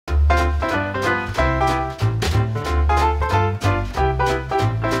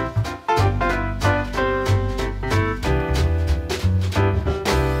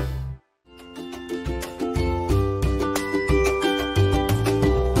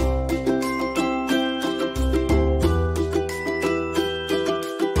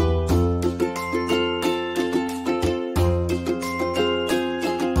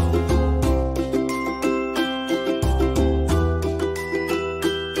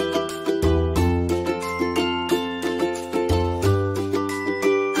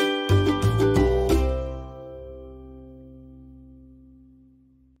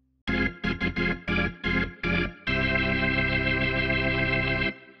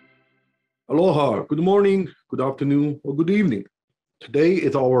Aloha, good morning, good afternoon, or good evening. Today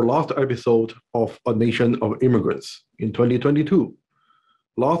is our last episode of A Nation of Immigrants in 2022.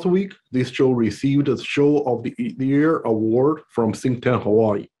 Last week, this show received the Show of the Year award from Think Tank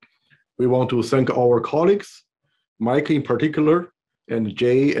Hawaii. We want to thank our colleagues, Mike in particular, and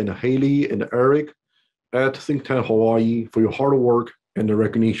Jay and Haley and Eric at Think Tank Hawaii for your hard work and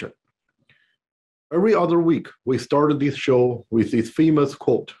recognition. Every other week, we started this show with this famous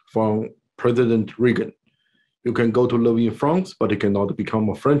quote from President Reagan. You can go to live in France, but you cannot become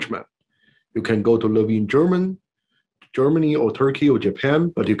a Frenchman. You can go to live in Germany or Turkey or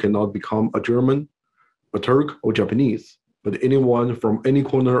Japan, but you cannot become a German, a Turk, or Japanese. But anyone from any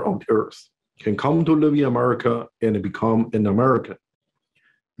corner of the earth can come to live in America and become an American.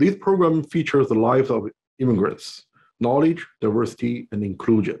 This program features the lives of immigrants, knowledge, diversity, and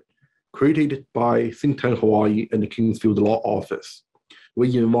inclusion, created by Think Tank Hawaii and the Kingsfield Law Office.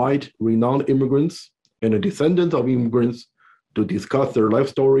 We invite renowned immigrants and the descendants of immigrants to discuss their life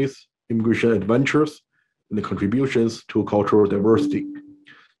stories, immigration adventures, and the contributions to cultural diversity.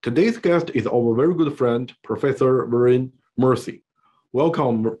 Today's guest is our very good friend, Professor Viren Murthy.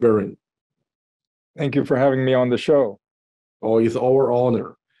 Welcome, Viren. Thank you for having me on the show. Oh, it's our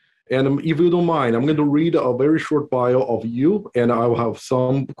honor. And if you don't mind, I'm going to read a very short bio of you, and I will have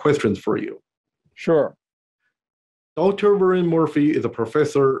some questions for you. Sure. Dr. Viren Murthy is a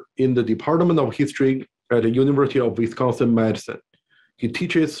professor in the Department of History at the University of Wisconsin-Madison. He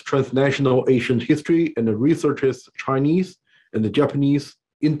teaches transnational Asian history and researches Chinese and Japanese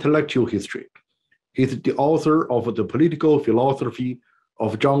intellectual history. He's the author of The Political Philosophy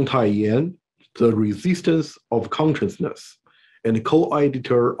of Zhang Taiyan, The Resistance of Consciousness, and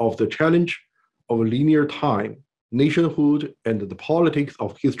co-editor of The Challenge of Linear Time, Nationhood and the Politics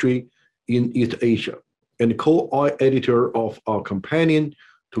of History in East Asia, and co-editor of A Companion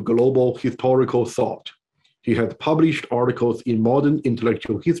to Global Historical Thought. He has published articles in Modern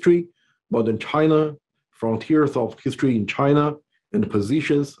Intellectual History, Modern China, Frontiers of History in China, and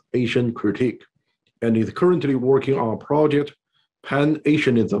Positions Asian Critique, and is currently working on a project,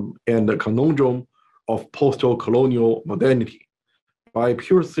 Pan-Asianism and the Conundrums of Post-colonial Modernity. By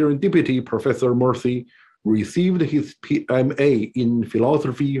pure serendipity, Professor Murthy received his MA in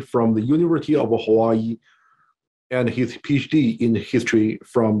philosophy from the University of Hawaii and his PhD in history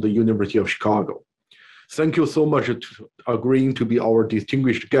from the University of Chicago. Thank you so much for agreeing to be our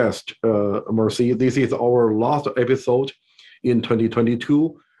distinguished guest, Murthy. This is our last episode in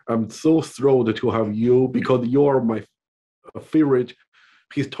 2022. I'm so thrilled to have you because you are my favorite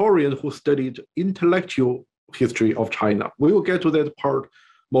historian who studied intellectual history of China. We will get to that part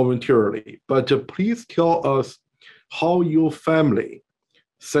momentarily, but please tell us how your family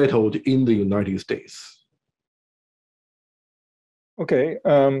settled in the United States. Okay,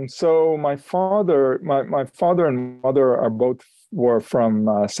 so my father and mother were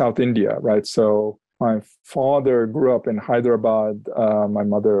from South India, right? So my father grew up in Hyderabad. My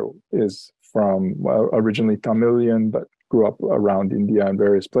mother is from originally Tamilian, but grew up around India and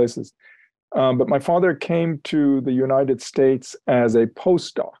various places. But my father came to the United States as a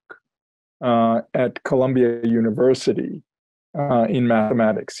postdoc at Columbia University in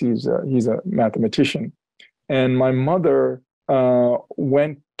mathematics. He's a mathematician. And my mother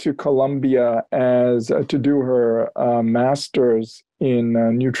went to Columbia to do her master's in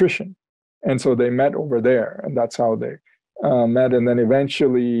nutrition. And so they met over there, and that's how they met. And then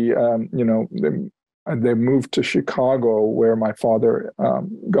eventually, they moved to Chicago, where my father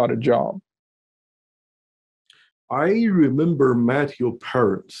got a job. I remember met your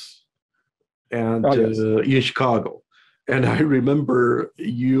parents and yes. In Chicago, and I remember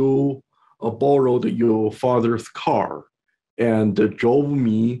you borrowed your father's car and drove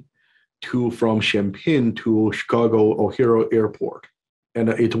me from Champaign to Chicago O'Hare Airport, and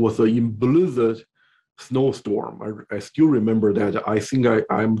it was in blizzard snowstorm. I still remember that. I think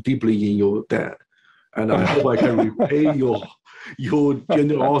I'm deeply in your debt, and I hope I can repay your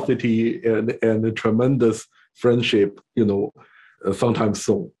generosity and tremendous friendship, sometime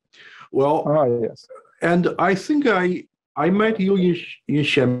soon. Well, yes. And I think I met you in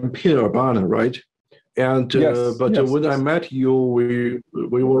Champaign, Urbana, right? And yes, when I met you,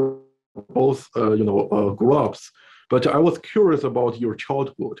 we were both grown-ups. But I was curious about your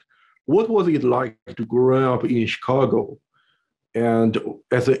childhood. What was it like to grow up in Chicago, and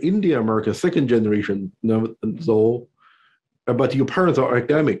as an Indian American, second generation, though, but your parents are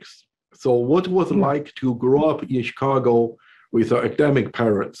academics. So what was it like to grow up in Chicago with academic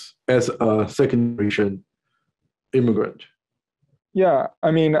parents as a second generation immigrant? Yeah,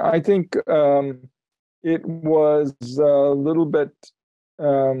 I mean, I think it was a little bit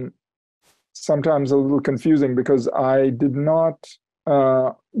sometimes a little confusing because I did not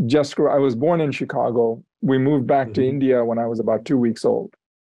just grow. I was born in Chicago. We moved back to India when I was about 2 weeks old,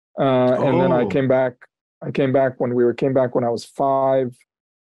 and then I came back. I came back when I was 5.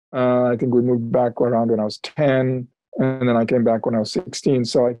 I think we moved back around when I was 10, and then I came back when I was 16.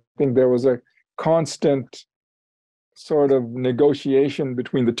 So I think there was a constant sort of negotiation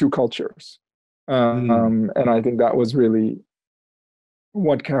between the two cultures. And I think that was really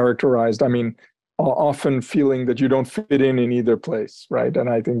what characterized, I mean, often feeling that you don't fit in either place, right? And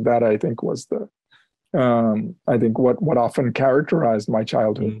I think was what often characterized my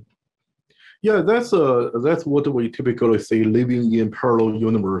childhood. Yeah, that's what we typically say, living in parallel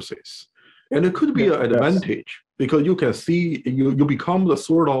universes. And it could be an advantage because you can see, you become the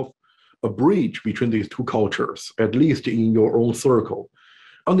sort of a bridge between these two cultures, at least in your own circle.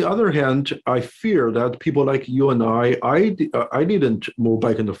 On the other hand, I fear that people like you and I didn't move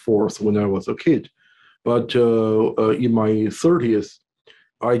back and forth when I was a kid, but in my 30s,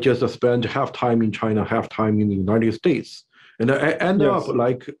 I just spent half time in China, half time in the United States. And I end up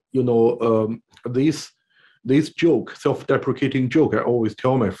like, this joke, self-deprecating joke, I always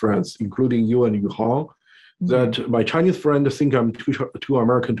tell my friends, including you and Yuhang, that my Chinese friends think I'm too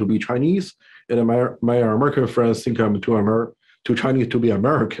American to be Chinese, and my American friends think I'm too Chinese to be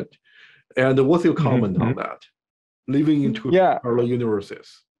American. And what's your comment on that? Living in two parallel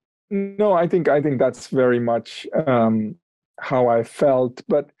universes. No, I think that's very much how I felt.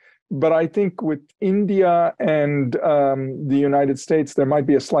 But I think with India and the United States, there might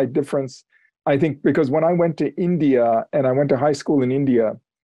be a slight difference. I think because when I went to India and I went to high school in India,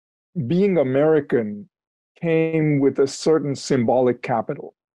 being American came with a certain symbolic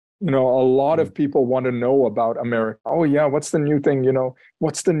capital. A lot of people want to know about America. Oh yeah, what's the new thing?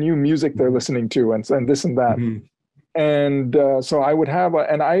 What's the new music they're listening to, and this and that. And so I would have,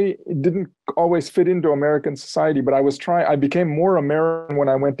 and I didn't always fit into American society, but I became more American when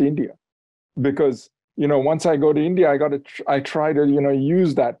I went to India, because once I go to India, I try to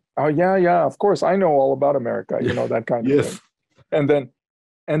use that. Oh yeah, of course I know all about America, that kind of thing.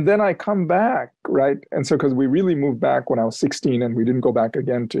 And then I come back, right? And so, because we really moved back when I was 16 and we didn't go back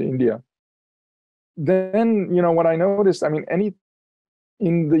again to India. Then, what I noticed, I mean,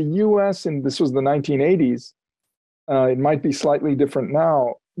 in the US, and this was the 1980s, it might be slightly different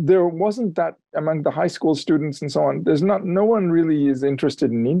now. There wasn't that among the high school students and so on. No one really is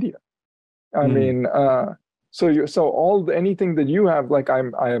interested in India. I mean, anything that you have, like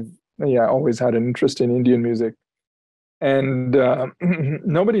I have always had an interest in Indian music. And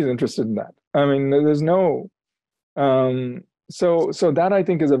nobody's interested in that. I mean, there's no. So that I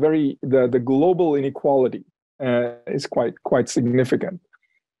think is the global inequality is quite significant.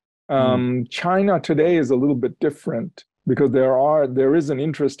 China today is a little bit different because there is an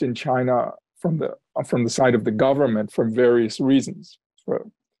interest in China from the side of the government for various reasons.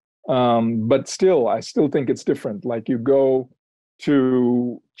 But still, I still think it's different. Like you go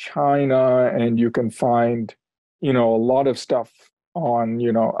to China and you can find a lot of stuff on,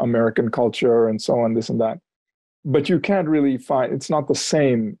 American culture and so on, this and that. But you can't really find, it's not the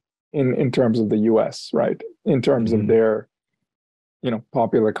same in terms of the US, right? In terms of their,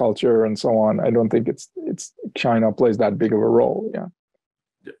 popular culture and so on. I don't think it's China plays that big of a role. Yeah.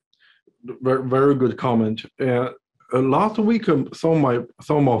 Very, very good comment. Last week,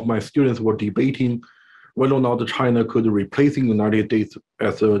 some of my students were debating whether or not China could replace the United States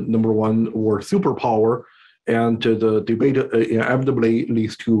as a number one world superpower. And the debate inevitably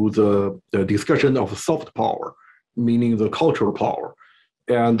leads to the discussion of soft power, meaning the cultural power.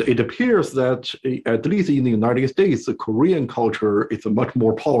 And it appears that, at least in the United States, the Korean culture is much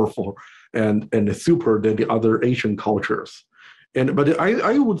more powerful and super than the other Asian cultures. But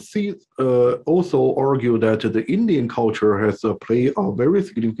I would also argue that the Indian culture has played a very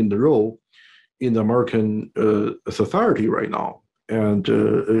significant role in the American society right now. And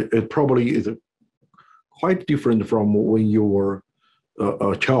it probably is quite different from when you were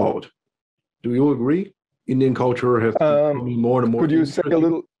a child. Do you agree? Indian culture has become more and more. Could you say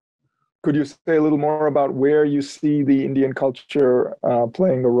a little more about where you see the Indian culture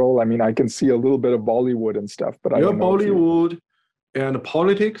playing a role? I mean, I can see a little bit of Bollywood and stuff, but I don't know. Bollywood and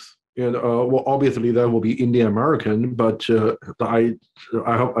politics, and well, obviously that will be Indian American, but I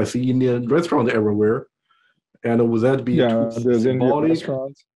see Indian restaurants everywhere, and would that be there's Indian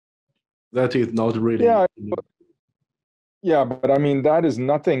restaurants? That is not really. But I mean, that is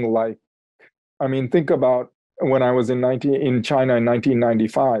nothing like. I mean, think about when I was in China in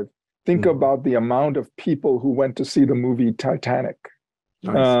 1995. Think about the amount of people who went to see the movie Titanic.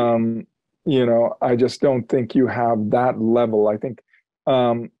 I just don't think you have that level. I think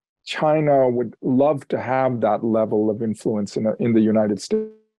China would love to have that level of influence in the United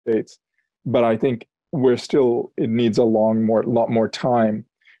States, but I think it needs a lot more time.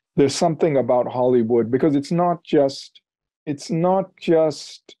 There's something about Hollywood because it's not just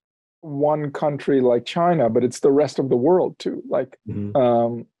one country like China, but it's the rest of the world too. Like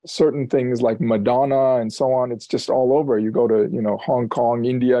certain things like Madonna and so on, it's just all over. You go to, Hong Kong,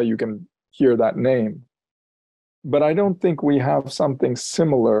 India, you can hear that name. But I don't think we have something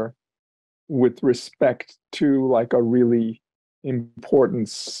similar with respect to like a really important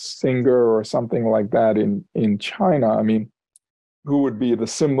singer or something like that in China. I mean, who would be the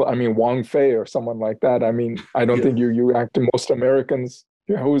symbol? I mean, Wang Fei or someone like that. I mean, I don't think you act to most Americans.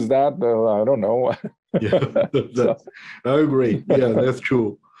 Who's that? I don't know. I agree. Yeah, that's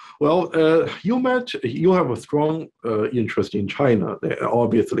true. Well, you have a strong interest in China.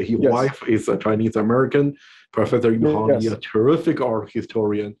 Obviously, his wife is a Chinese American, Professor Yu Hang, a terrific art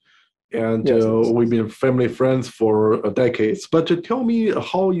historian. And we've been family friends for decades. But tell me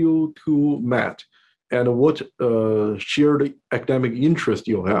how you two met and what shared academic interest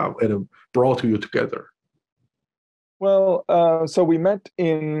you have and brought you together. Well, so we met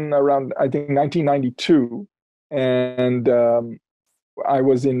in around, I think, 1992. And I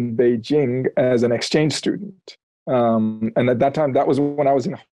was in Beijing as an exchange student. And at that time, that was when I was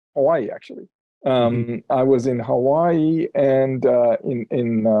in Hawaii, actually. I was in Hawaii and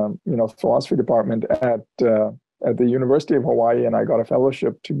in philosophy department at the University of Hawaii, and I got a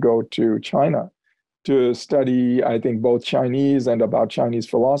fellowship to go to China to study, I think, both Chinese and about Chinese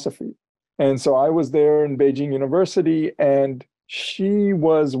philosophy. And so I was there in Beijing University, and she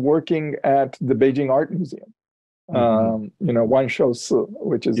was working at the Beijing Art Museum, Wanshou Si,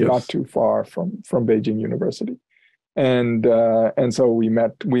 which is not too far from Beijing University. And so we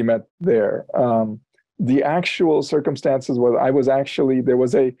met there. The actual circumstances was there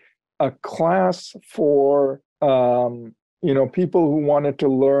was a class for people who wanted to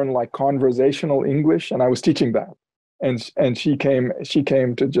learn like conversational English, and I was teaching that. And she came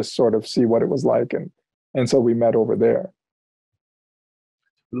to just sort of see what it was like, and so we met over there.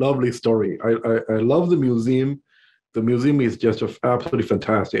 Lovely story. I love the museum. The museum is just absolutely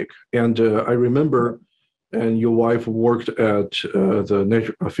fantastic. And I remember, and your wife worked at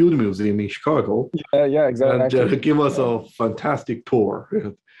the Field Museum in Chicago. Yeah, exactly. And give us a fantastic tour.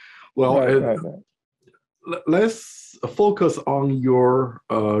 Well, let's focus on your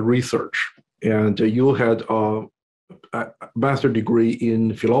research. And you had a master's degree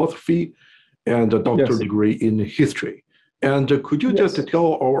in philosophy and a doctoral degree in history. And could you just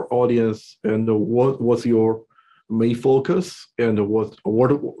tell our audience and what's your main focus and what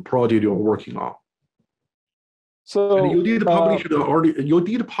project you're working on? So and you did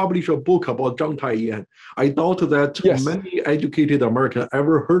publish a book about Zhang Taiyan. I doubt that many educated Americans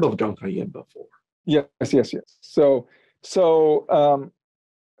ever heard of Zhang Taiyan before. Yes.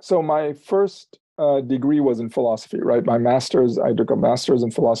 So my first degree was in philosophy, right? I took a master's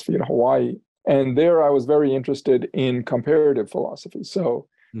in philosophy in Hawaii, and there I was very interested in comparative philosophy. So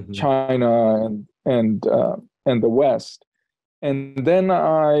China and the West. And then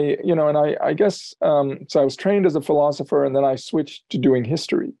I guess, so I was trained as a philosopher, and then I switched to doing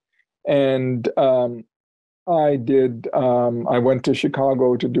history. And I went to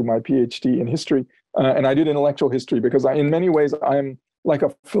Chicago to do my PhD in history, and I did intellectual history because in many ways, I'm like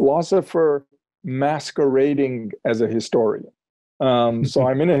a philosopher masquerading as a historian. So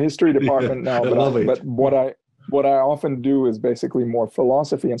I'm in a history department now, but what I often do is basically more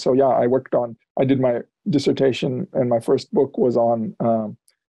philosophy. And so, I did my dissertation, and my first book was on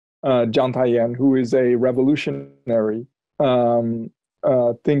Zhang Taiyan, who is a revolutionary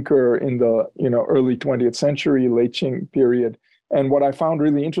thinker in the early 20th century, late Qing period. And what I found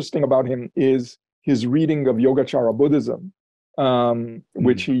really interesting about him is his reading of Yogacara Buddhism,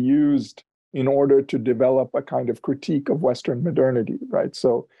 which he used in order to develop a kind of critique of Western modernity, right?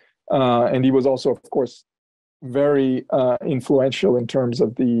 So, and he was also, of course, very influential in terms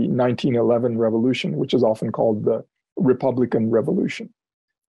of the 1911 revolution, which is often called the Republican Revolution.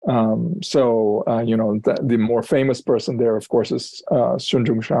 The more famous person there, of course, is Sun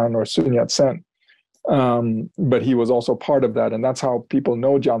Zhongshan or Sun Yat-sen. But he was also part of that, and that's how people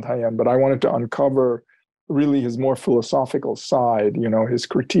know Zhang Taiyan. But I wanted to uncover really his more philosophical side, his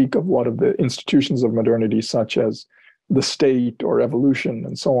critique of a lot of the institutions of modernity, such as the state or evolution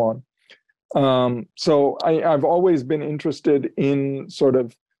and so on. So I've always been interested in sort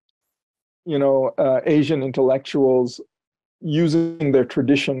of, Asian intellectuals using their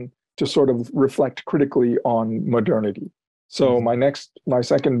tradition to sort of reflect critically on modernity. So my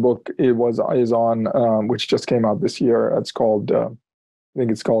second book is on which just came out this year. It's called I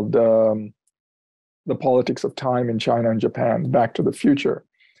think it's called The Politics of Time in China and Japan, Back to the Future.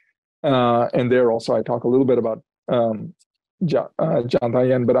 And there also I talk a little bit about Zhang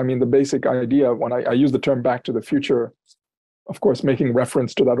Taiyan, but I mean, the basic idea, when I use the term Back to the Future, of course, making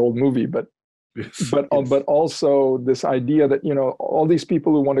reference to that old movie, but also this idea that, all these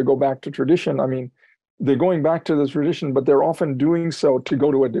people who want to go back to tradition, I mean, they're going back to the tradition, but they're often doing so to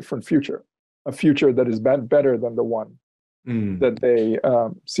go to a different future, a future that is better than the one that they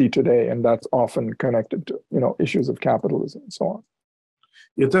see today. And that's often connected to, issues of capitalism and so on.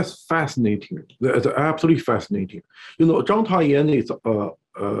 Yeah, that's fascinating. That's absolutely fascinating. Zhang Taiyan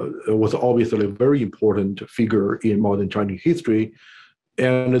was obviously a very important figure in modern Chinese history,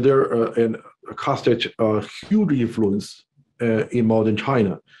 and and casted a huge influence in modern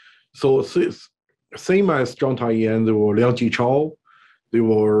China. So same as Zhang Taiyan, there were Liang Jichao, there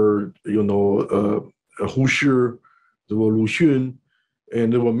were Hu Shi, there were Lu Xun,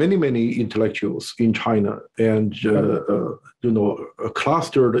 and there were many intellectuals in China, and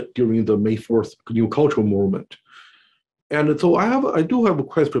clustered during the May 4th New Cultural Movement. And so I do have a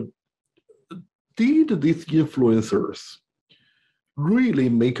question: did these influencers really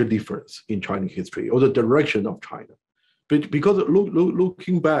make a difference in Chinese history or the direction of China? Because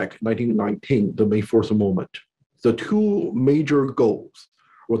looking back, 1919, the May 4th movement, the two major goals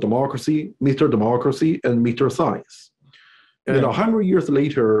were democracy, Mr. Democracy, and Mr. Science. And 100 years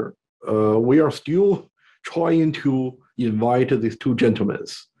later, we are still trying to invite these two gentlemen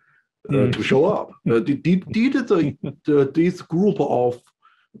to show up. Did this group of,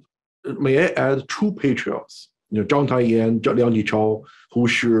 may I add, true patriots, Zhang Taiyan, Liang Jichao, Hu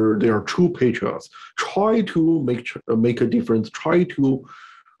Shi, they are true patriots, try to make a difference, try to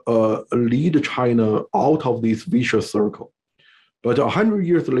lead China out of this vicious circle. But 100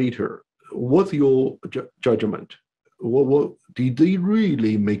 years later, what's your judgment? What did they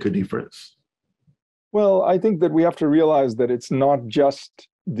really make a difference? Well, I think that we have to realize that it's not just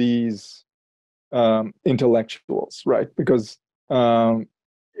these intellectuals, right? Because I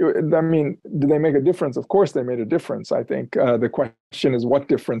mean, did they make a difference? Of course, they made a difference. I think the question is, what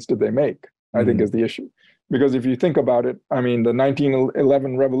difference did they make? I think is the issue. Because if you think about it, I mean, the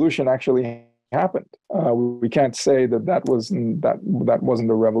 1911 revolution actually happened. We can't say that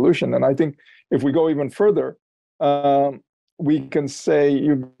wasn't a revolution. And I think if we go even further, we can say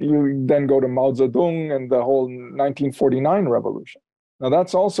you then go to Mao Zedong and the whole 1949 revolution. Now,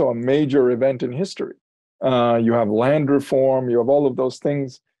 that's also a major event in history. You have land reform, you have all of those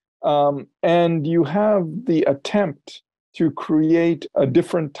things, and you have the attempt to create a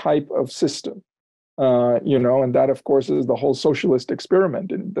different type of system, and that, of course, is the whole socialist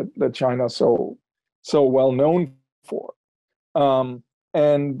experiment that China so well known for.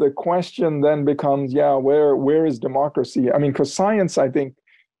 And the question then becomes, where is democracy? I mean, because science, I think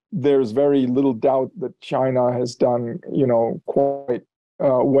there's very little doubt that China has done, quite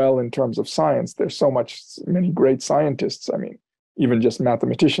well in terms of science. There's many great scientists. I mean, even just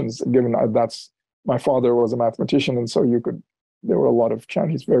mathematicians, given my father was a mathematician, and so there were a lot of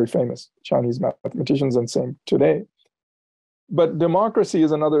very famous Chinese mathematicians, and same today. But democracy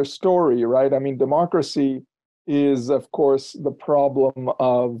is another story, right? I mean, democracy is, of course, the problem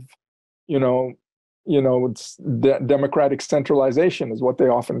of, it's democratic centralization is what they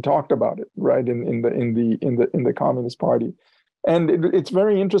often talked about it, right? In the Communist Party. And it's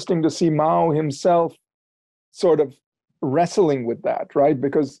very interesting to see Mao himself sort of wrestling with that, right?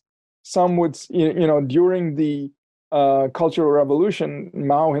 Because some would, during the Cultural Revolution,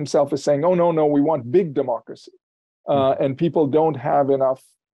 Mao himself is saying, oh, no, we want big democracy. And people don't have enough,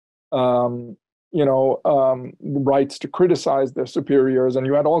 rights to criticize their superiors. And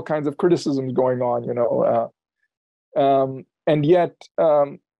you had all kinds of criticisms going on, and yet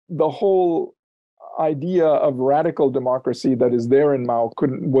the whole idea of radical democracy that is there in Mao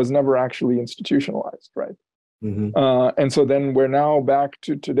was never actually institutionalized, right? And so then we're now back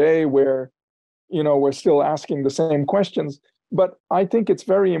to today where, we're still asking the same questions. But I think it's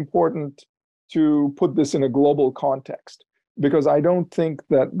very important to put this in a global context, because I don't think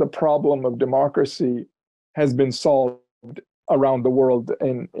that the problem of democracy has been solved around the world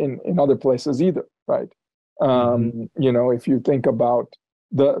in other places either, right? If you think about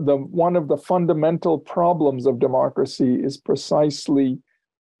the one of the fundamental problems of democracy is precisely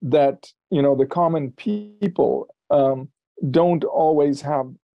that, the common people don't always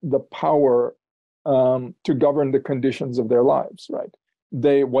have the power to govern the conditions of their lives, right?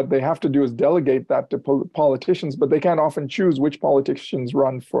 What they have to do is delegate that to politicians, but they can't often choose which politicians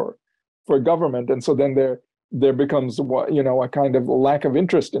run for government. And so then there becomes a kind of lack of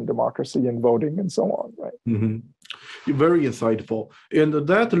interest in democracy and voting and so on, right? Mm-hmm. Very insightful. And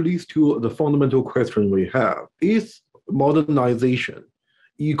that leads to the fundamental question we have. Is modernization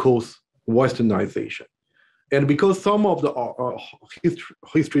equals westernization? And because some of the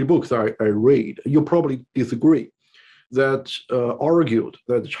history books I read, you probably disagree, that argued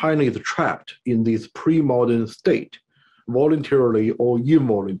that China is trapped in this pre-modern state, voluntarily or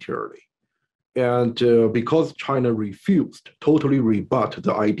involuntarily. And because China refused, totally rebut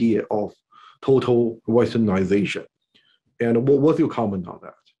the idea of total westernization. And what's your comment on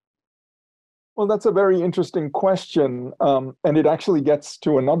that? Well, that's a very interesting question. And it actually gets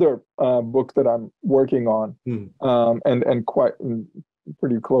to another book that I'm working on and quite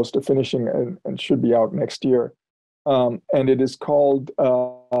pretty close to finishing and should be out next year. And it is called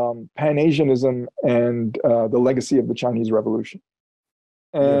Pan-Asianism and the Legacy of the Chinese Revolution.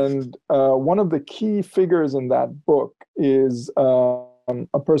 And one of the key figures in that book is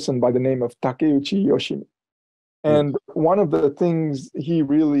a person by the name of Takeuchi Yoshimi. And one of the things he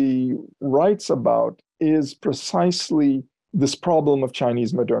really writes about is precisely this problem of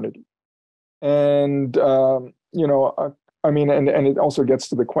Chinese modernity. And, and it also gets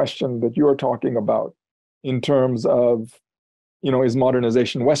to the question that you're talking about in terms of, is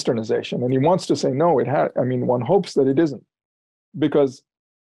modernization westernization? And he wants to say, no, one hopes that it isn't. Because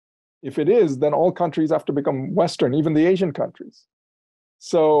if it is, then all countries have to become Western, even the Asian countries.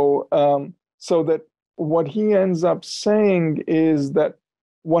 So that what he ends up saying is that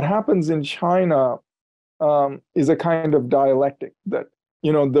what happens in China is a kind of dialectic, that,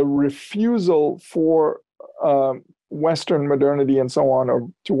 the refusal for Western modernity and so on, or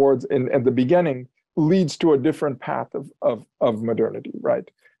towards at the beginning, leads to a different path of modernity,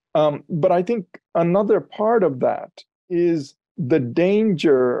 right? But I think another part of that is the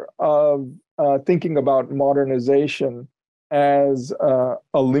danger of thinking about modernization as a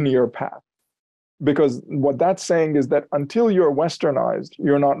linear path. Because what that's saying is that until you're westernized,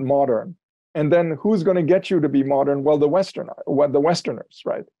 you're not modern. And then who's going to get you to be modern? Well, the Westerners,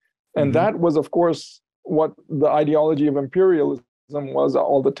 right? And that was, of course, what the ideology of imperialism was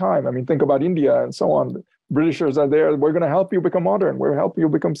all the time. I mean, think about India and so on. The Britishers are there. We're going to help you become modern. We're help you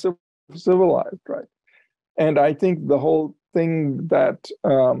become civilized, right? And I think the whole thing that,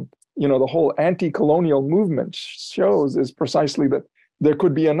 the whole anti-colonial movement shows is precisely that there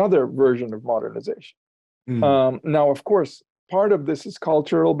could be another version of modernization. Now, of course, part of this is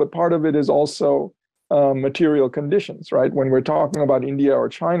cultural, but part of it is also material conditions, right? When we're talking about India or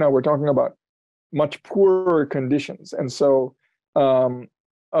China, we're talking about much poorer conditions. And so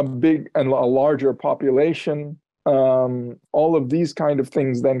a big and a larger population, all of these kind of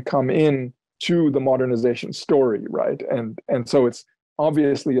things then come in to the modernization story, right? And so it's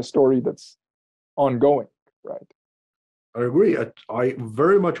obviously a story that's ongoing, right? I agree. I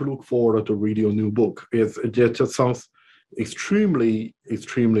very much look forward to reading your new book. It just sounds extremely,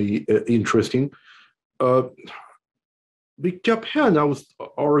 extremely interesting. Japan, I would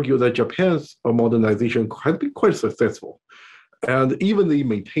argue that Japan's modernization has been quite successful. And even they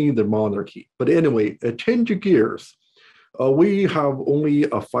maintain the monarchy. But anyway, change gears. We have only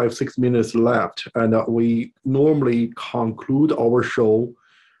 5-6 minutes left, and we normally conclude our show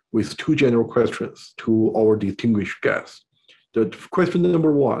with 2 general questions to our distinguished guests. The question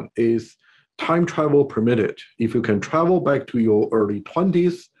number 1 is, time travel permitted, if you can travel back to your early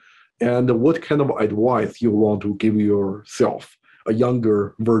 20s, and what kind of advice you want to give yourself, a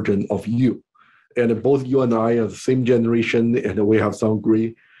younger version of you? And both you and I are the same generation, and we have some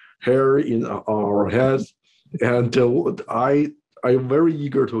gray hair in our heads. And I'm very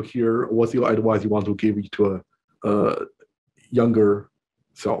eager to hear what's your advice you want to give to a younger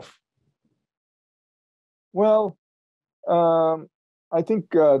self. Well, I think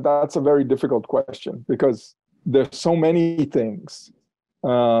that's a very difficult question, because there's so many things,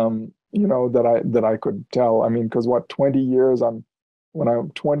 that I could tell. I mean, because 20 years, when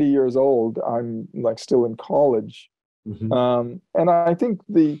I'm 20 years old, I'm like still in college. And I think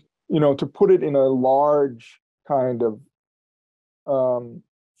to put it in a large kind of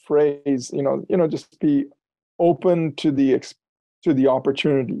phrase, just be open to the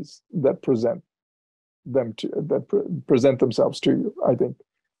opportunities that present themselves to you.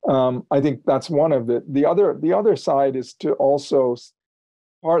 I think that's one of it. The other side is to also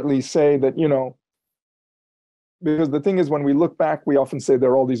partly say that, because the thing is, when we look back, we often say there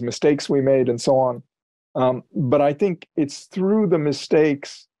are all these mistakes we made and so on. But I think it's through the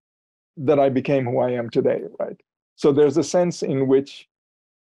mistakes that I became who I am today, right? So there's a sense in which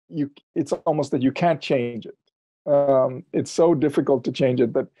it's almost that you can't change it. It's so difficult to change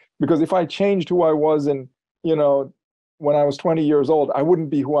it, because if I changed who I was in you know, when I was 20 years old, I wouldn't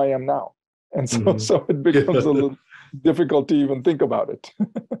be who I am now. And so, so it becomes a little difficult to even think about it.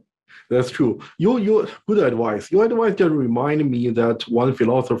 That's true. Your good advice. Your advice just reminded me that one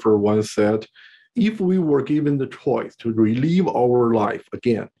philosopher once said, if we were given the choice to relive our life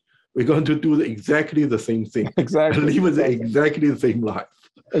again, we're going to do exactly the same thing. Exactly. And live exactly the same life.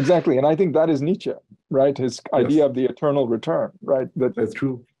 Exactly. And I think that is Nietzsche, right? His idea of the eternal return, right? That's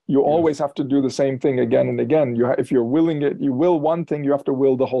true. You always have to do the same thing again and again. If you're willing it, you will one thing, you have to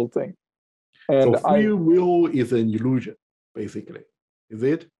will the whole thing. And so free will is an illusion, basically. Is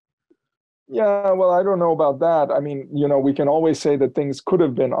it? Yeah, well, I don't know about that. I mean, we can always say that things could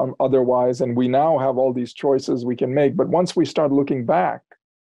have been otherwise, and we now have all these choices we can make. But once we start looking back,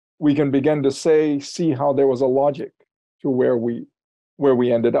 we can begin to see how there was a logic to where we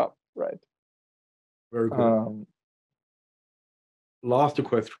ended up, right? Very good. Last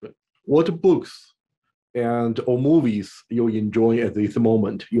question. What books or movies you enjoy at this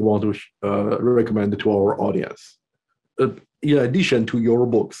moment you want to recommend to our audience? In addition to your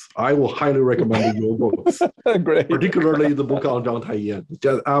books, I will highly recommend your books. Great. Particularly the book on Zhang Taiyan.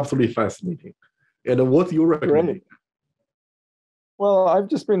 Just absolutely fascinating. And what's your recommendation? Well, I've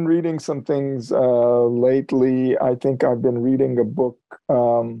just been reading some things lately. I think I've been reading a book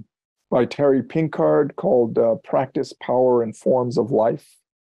by Terry Pinkard called Practice, Power, and Forms of Life.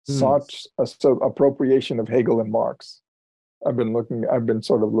 Such appropriation of Hegel and Marx. I've been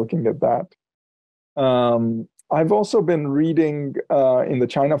sort of looking at that. I've also been reading in the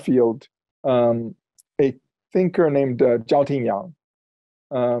China field a thinker named Zhao Tingyang,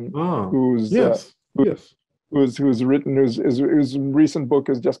 whose recent book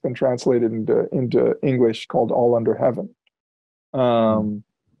has just been translated into English called All Under Heaven.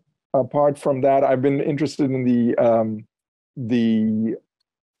 Apart from that, I've been interested in the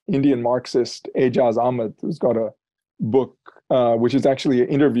Indian Marxist Ejaz Ahmed, who's got a book which is actually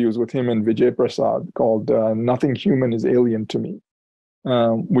interviews with him and Vijay Prasad called Nothing Human is Alien to Me,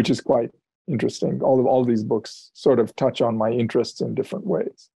 which is quite interesting. All of these books sort of touch on my interests in different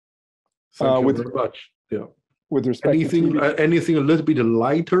ways. Thank you very much. Yeah. With respect to anything a little bit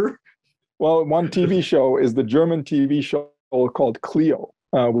lighter? Well, one TV show is the German TV show called Cleo,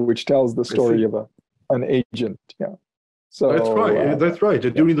 which tells the story of an agent. Yeah. So that's right. That's right.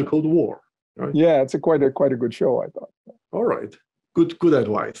 During the Cold War. Right? Yeah, it's quite a good show, I thought. All right. Good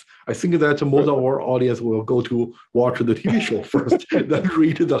advice. I think that most of our audience will go to watch the TV show first, then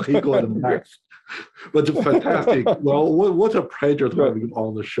read the Hegel and Marx. But fantastic. Well, what a pleasure to have you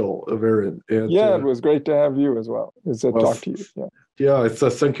on the show, Viren. It was great to have you as well. It's a talk to you. Yeah,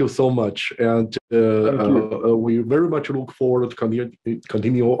 thank you so much. And we very much look forward to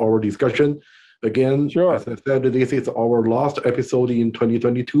continue our discussion. Again, as I said, this is our last episode in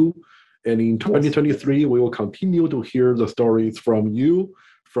 2022. And in 2023, we will continue to hear the stories from you,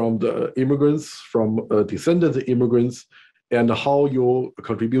 from the immigrants, from descendants of immigrants, and how your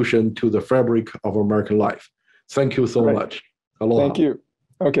contribution to the fabric of American life. Thank you so much. Aloha. Thank you.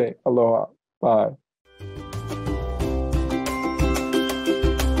 Okay, aloha. Bye.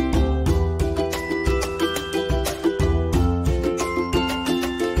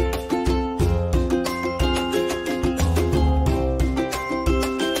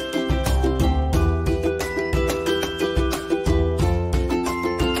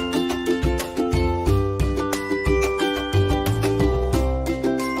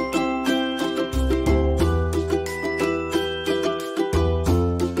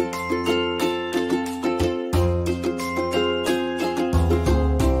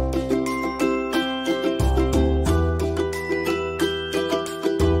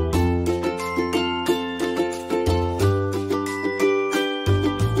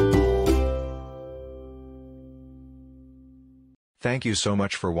 Thank you so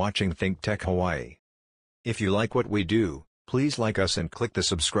much for watching Think Tech Hawaii. If you like what we do, please like us and click the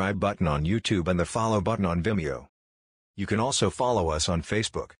subscribe button on YouTube and the follow button on Vimeo. You can also follow us on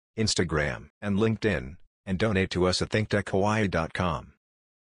Facebook, Instagram, and LinkedIn, and donate to us at thinktechhawaii.com.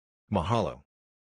 Mahalo.